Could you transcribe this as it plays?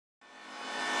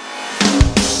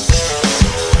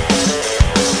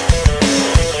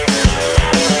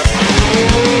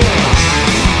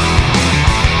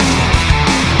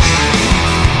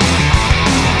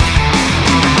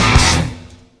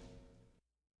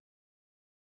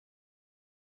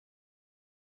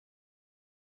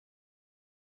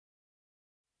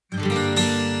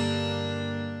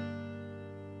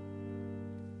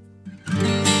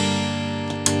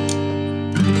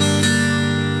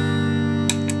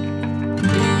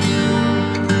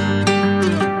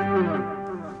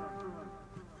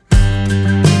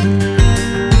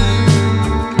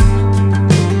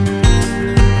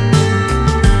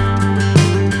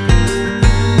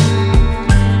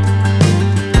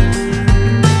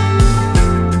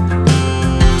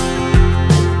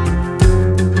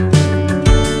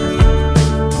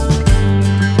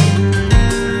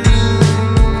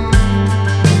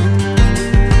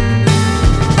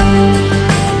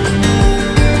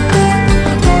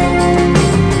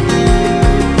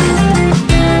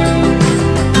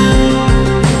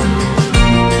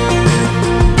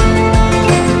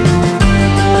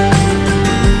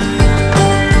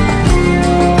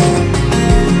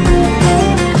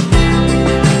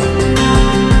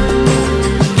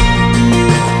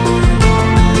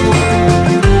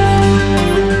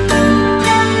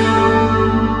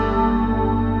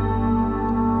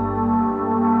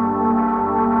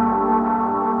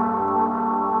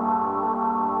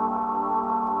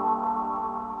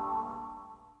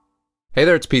Hey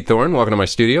there, it's Pete Thorn. Welcome to my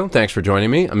studio. Thanks for joining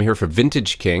me. I'm here for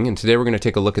Vintage King, and today we're going to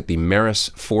take a look at the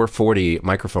Meris 440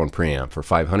 microphone preamp for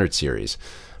 500 series.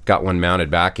 Got one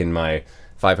mounted back in my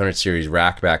 500 series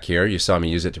rack back here. You saw me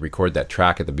use it to record that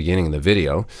track at the beginning of the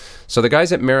video. So the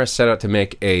guys at Meris set out to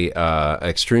make a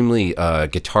extremely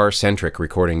guitar-centric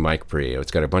recording mic pre. It's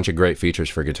got a bunch of great features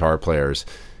for guitar players,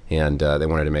 and they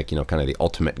wanted to make, kind of the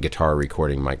ultimate guitar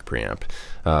recording mic preamp.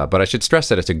 But I should stress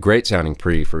that it's a great sounding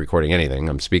pre for recording anything.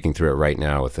 I'm speaking through it right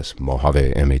now with this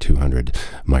Mojave MA200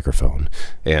 microphone,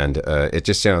 and it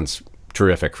just sounds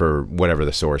terrific for whatever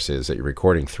the source is that you're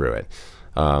recording through it.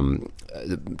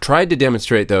 Tried to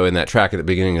demonstrate, though, in that track at the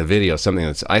beginning of the video, something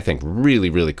that's, I think, really,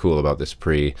 really cool about this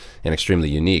pre and extremely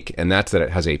unique, and that's that it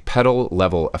has a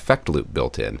pedal-level effect loop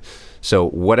built in. So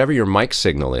whatever your mic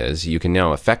signal is, you can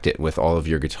now affect it with all of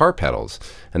your guitar pedals.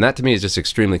 And that, to me, is just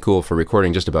extremely cool for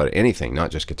recording just about anything, not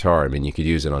just guitar. I mean, you could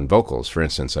use it on vocals. For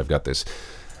instance, I've got this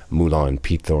Mulan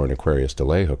Pete Thorn Aquarius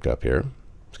delay hooked up here.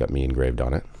 It's got me engraved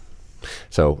on it.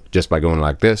 So just by going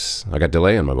like this, I got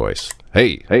delay in my voice.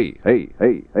 Hey, hey, hey,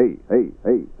 hey, hey, hey,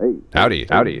 hey, hey. Howdy,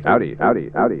 howdy, howdy, howdy,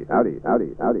 howdy, howdy, howdy,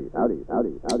 howdy, howdy,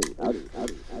 howdy, howdy,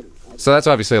 howdy, howdy. So that's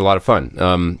obviously a lot of fun.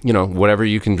 Whatever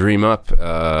you can dream up,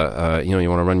 you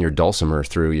want to run your dulcimer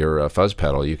through your fuzz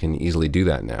pedal, you can easily do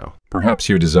that now. Perhaps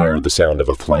you desire the sound of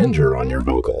a flanger on your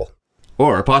vocal.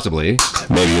 Or possibly,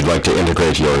 maybe you'd like to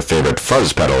integrate your favorite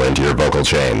fuzz pedal into your vocal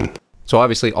chain. So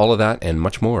obviously all of that and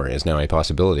much more is now a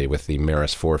possibility with the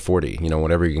Meris 440.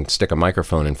 Whatever you can stick a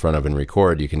microphone in front of and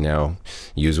record, you can now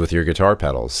use with your guitar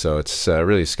pedals. So it's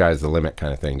really sky's the limit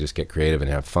kind of thing. Just get creative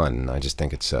and have fun. I just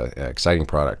think it's an exciting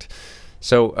product.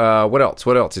 So what else?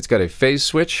 What else? It's got a phase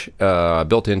switch,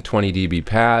 built-in 20 dB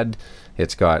pad.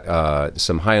 It's got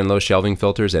some high and low shelving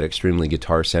filters at extremely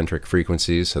guitar-centric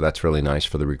frequencies, so that's really nice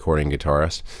for the recording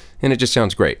guitarist. And it just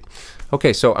sounds great.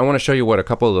 Okay, so I want to show you what a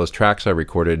couple of those tracks I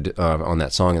recorded on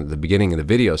that song at the beginning of the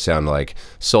video sound like,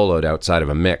 soloed outside of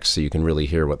a mix, so you can really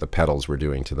hear what the pedals were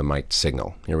doing to the mic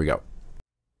signal. Here we go.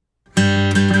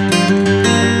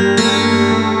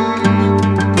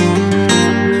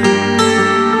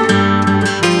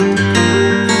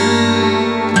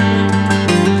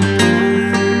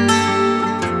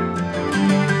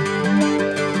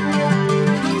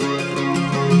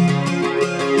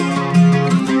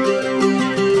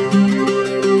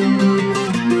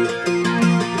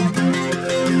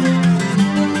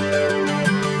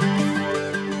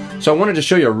 So I wanted to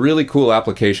show you a really cool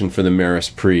application for the Meris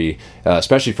pre,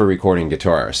 especially for recording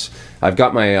guitars. I've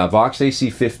got my Vox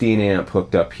AC15 amp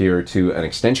hooked up here to an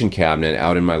extension cabinet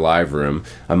out in my live room.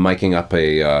 I'm miking up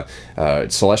a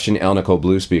Celestion Alnico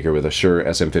Blue speaker with a Shure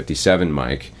SM57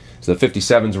 mic. So the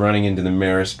 57's running into the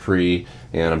Meris pre,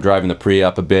 and I'm driving the pre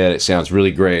up a bit. It sounds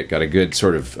really great. Got a good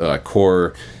sort of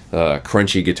core,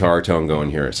 crunchy guitar tone going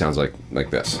here. It sounds like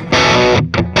this.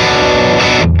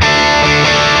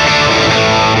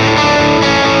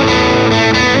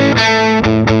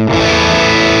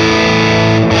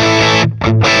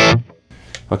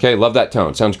 Okay, love that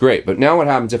tone. Sounds great. But now what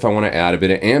happens if I want to add a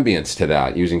bit of ambience to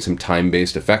that using some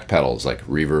time-based effect pedals like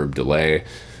reverb, delay?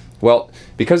 Well,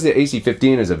 because the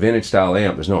AC15 is a vintage style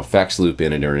amp, there's no effects loop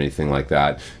in it or anything like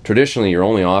that. Traditionally, your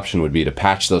only option would be to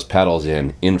patch those pedals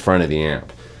in front of the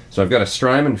amp. So I've got a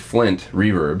Strymon Flint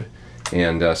reverb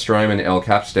and Strymon El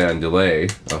Capistan delay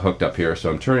hooked up here. So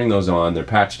I'm turning those on. They're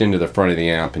patched into the front of the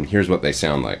amp, and here's what they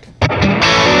sound like.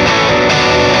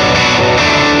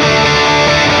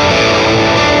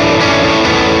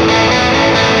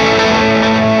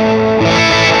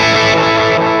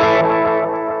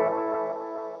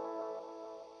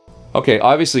 Okay,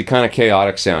 obviously kind of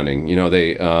chaotic sounding.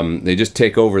 They just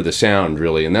take over the sound,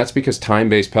 really, and that's because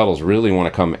time-based pedals really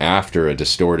want to come after a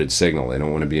distorted signal. They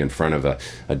don't want to be in front of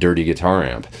a dirty guitar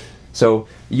amp. So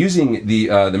using the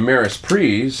Meris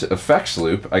pre's effects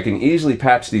loop, I can easily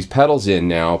patch these pedals in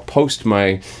now, post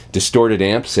my distorted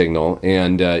amp signal,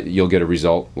 and you'll get a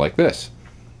result like this.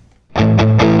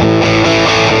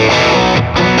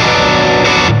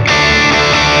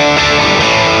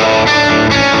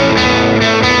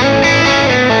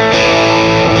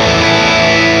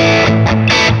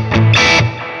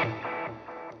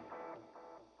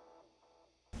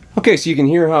 Okay, so you can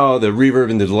hear how the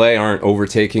reverb and the delay aren't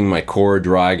overtaking my core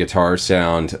dry guitar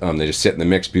sound. They just sit in the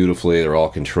mix beautifully. They're all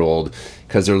controlled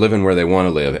because they're living where they want to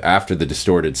live after the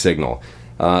distorted signal.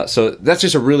 So that's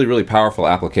just a really, really powerful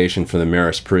application for the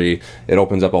Meris pre. It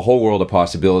opens up a whole world of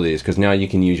possibilities because now you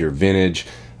can use your vintage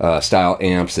style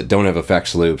amps that don't have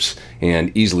effects loops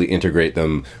and easily integrate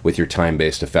them with your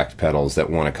time-based effect pedals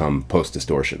that want to come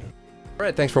post-distortion.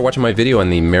 Alright, thanks for watching my video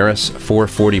on the Meris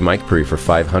 440 mic pre for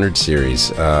 500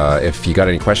 series. If you got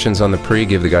any questions on the pre,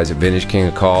 give the guys at Vintage King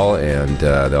a call and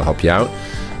they'll help you out.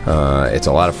 It's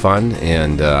a lot of fun,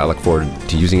 and I look forward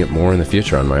to using it more in the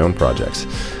future on my own projects.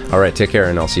 Alright, take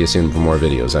care, and I'll see you soon for more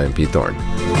videos. I am Pete Thorn.